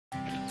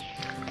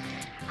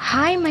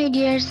Hi my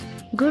dears,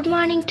 good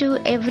morning to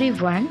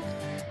everyone.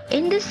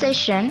 In this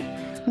session,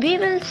 we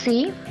will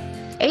see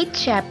 8th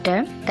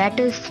chapter, that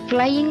is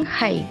flying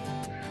high.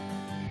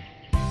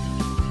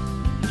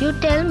 You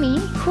tell me,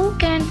 who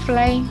can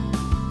fly?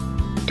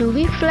 Do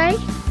we fly?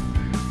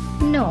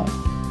 No.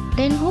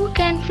 Then who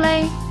can fly?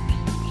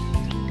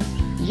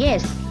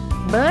 Yes,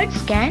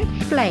 birds can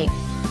fly.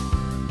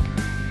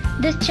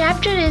 This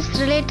chapter is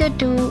related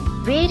to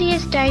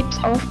various types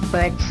of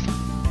birds.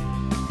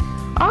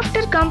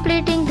 After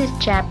completing this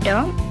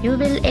chapter, you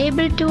will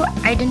able to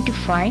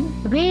identify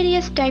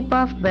various type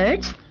of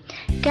birds,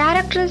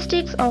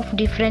 characteristics of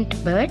different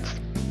birds,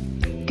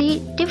 the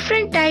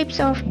different types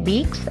of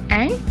beaks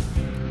and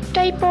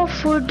type of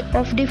food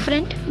of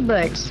different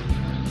birds.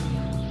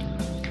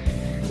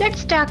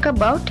 Let's talk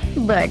about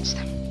birds.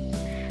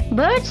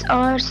 Birds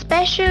are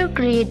special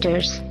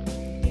creatures.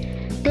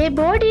 Their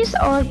bodies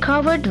are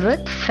covered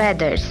with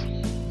feathers.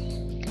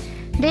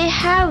 They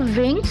have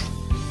wings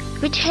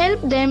which help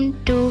them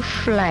to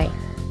fly.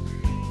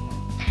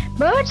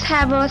 Birds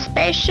have a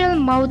special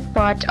mouth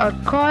part or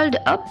called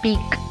a beak.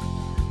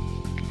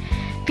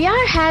 We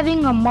are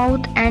having a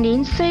mouth and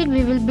inside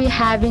we will be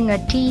having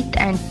a teeth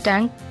and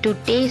tongue to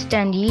taste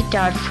and eat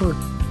our food.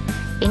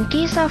 In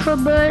case of a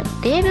bird,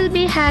 they will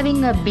be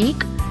having a beak.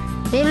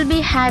 They will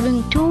be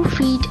having 2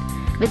 feet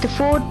with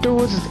 4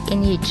 toes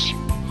in each,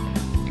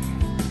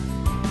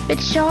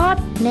 with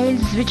sharp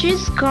nails which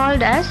is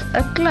called as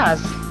a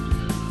claws.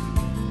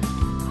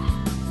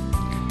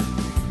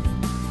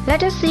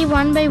 Let us see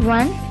one by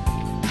one.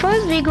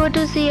 First we go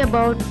to see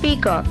about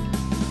peacock.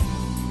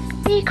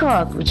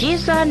 Peacock, which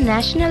is our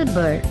national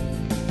bird.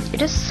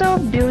 It is so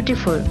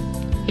beautiful.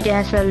 It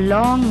has a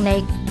long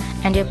neck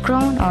and a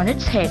crown on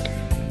its head.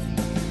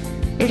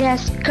 It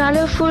has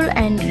colorful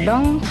and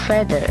long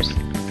feathers.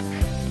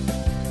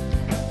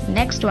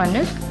 Next one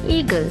is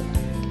eagle.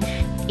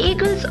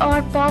 Eagles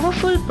are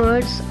powerful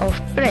birds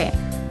of prey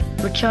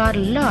which are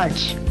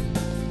large.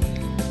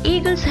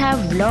 Eagles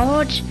have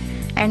large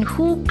and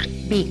hooked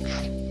beaks.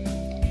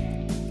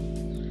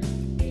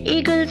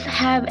 Eagles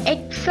have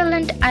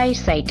excellent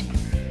eyesight.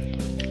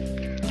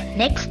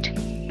 Next,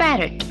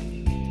 parrot.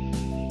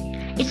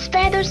 Its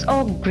feathers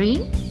are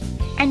green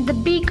and the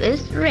beak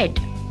is red.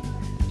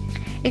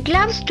 It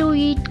loves to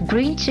eat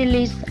green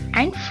chilies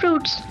and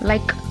fruits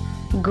like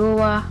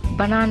guava,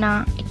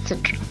 banana,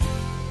 etc.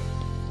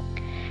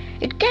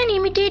 It can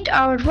imitate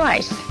our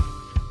voice.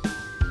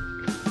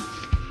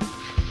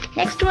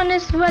 Next one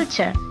is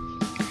vulture.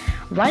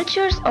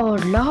 Vultures are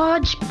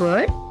large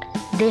birds.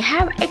 They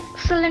have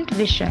excellent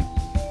vision.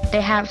 They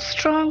have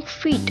strong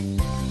feet.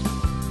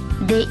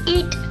 They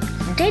eat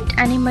dead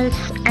animals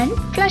and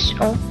flesh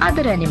of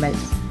other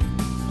animals.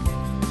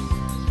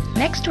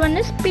 Next one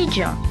is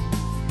pigeon.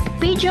 The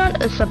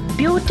pigeon is a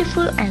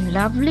beautiful and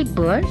lovely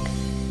bird.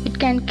 It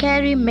can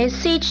carry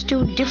message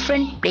to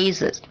different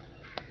places.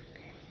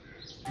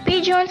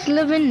 Pigeons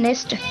live in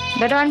nests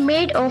that are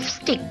made of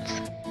sticks.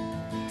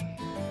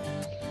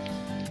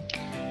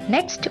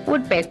 Next,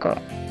 woodpecker.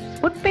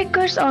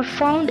 Woodpeckers are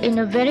found in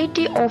a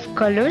variety of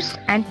colors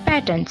and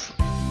patterns.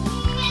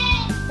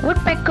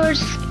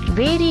 Woodpeckers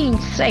vary in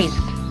size,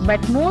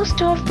 but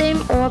most of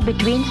them are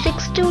between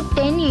 6 to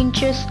 10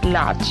 inches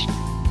large.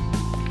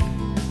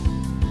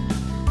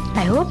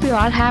 I hope you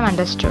all have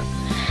understood.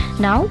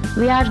 Now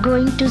we are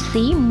going to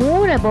see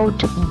more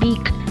about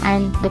beak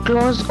and the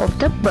claws of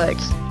the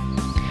birds.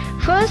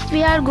 First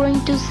we are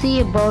going to see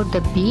about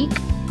the beak.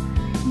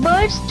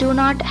 Birds do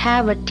not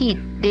have a teeth.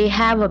 They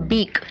have a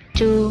beak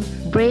to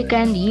break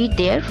and eat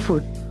their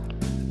food.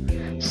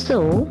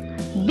 So,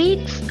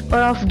 beaks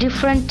are of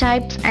different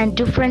types and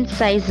different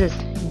sizes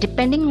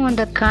depending on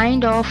the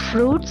kind of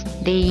fruits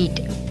they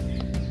eat.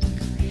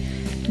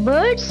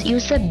 Birds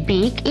use a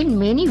beak in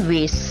many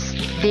ways.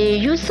 They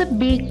use a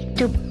beak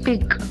to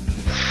pick,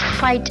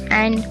 fight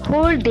and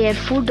hold their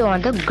food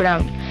on the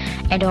ground,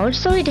 and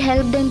also it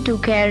helps them to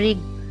carry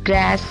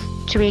grass,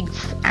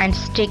 twigs and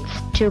sticks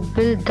to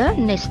build the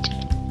nest.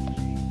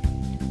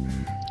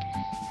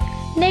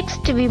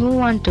 Next we move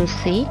on to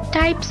see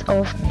types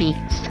of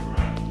beaks.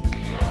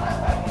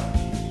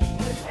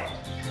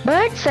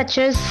 Birds such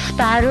as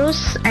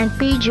sparrows and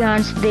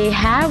pigeons, they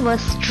have a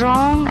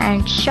strong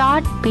and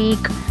sharp beak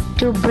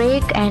to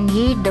break and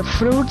eat the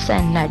fruits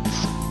and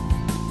nuts.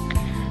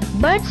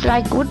 Birds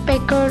like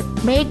woodpecker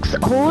makes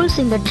holes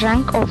in the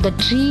trunk of the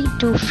tree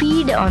to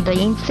feed on the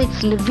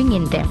insects living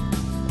in them.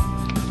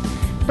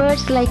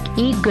 Birds like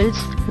eagles,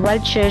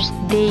 vultures,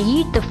 they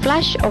eat the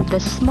flesh of the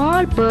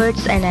small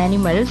birds and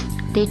animals.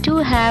 They too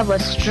have a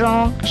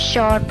strong,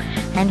 sharp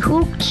and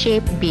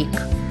hook-shaped beak.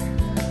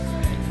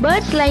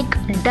 Birds like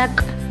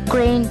duck,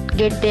 crane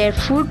get their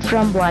food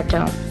from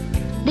water.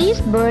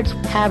 These birds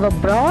have a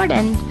broad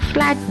and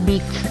flat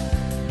beaks.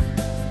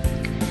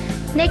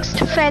 Next,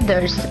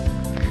 feathers.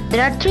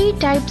 There are 3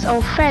 types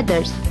of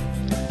feathers.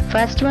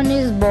 First one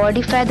is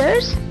body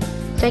feathers,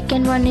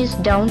 second one is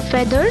down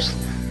feathers,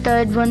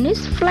 third one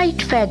is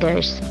flight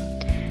feathers.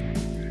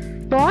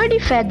 Body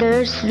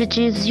feathers, which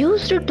is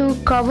used to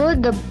cover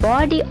the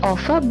body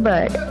of a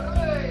bird.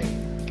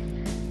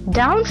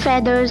 Down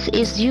feathers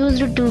is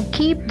used to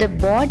keep the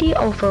body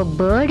of a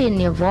bird in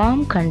a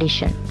warm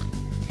condition.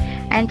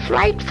 And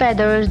flight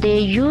feathers they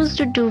used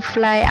to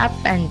fly up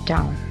and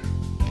down.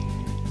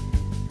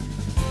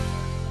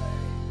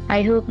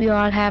 I hope you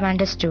all have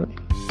understood.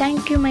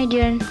 Thank you, my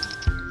dear.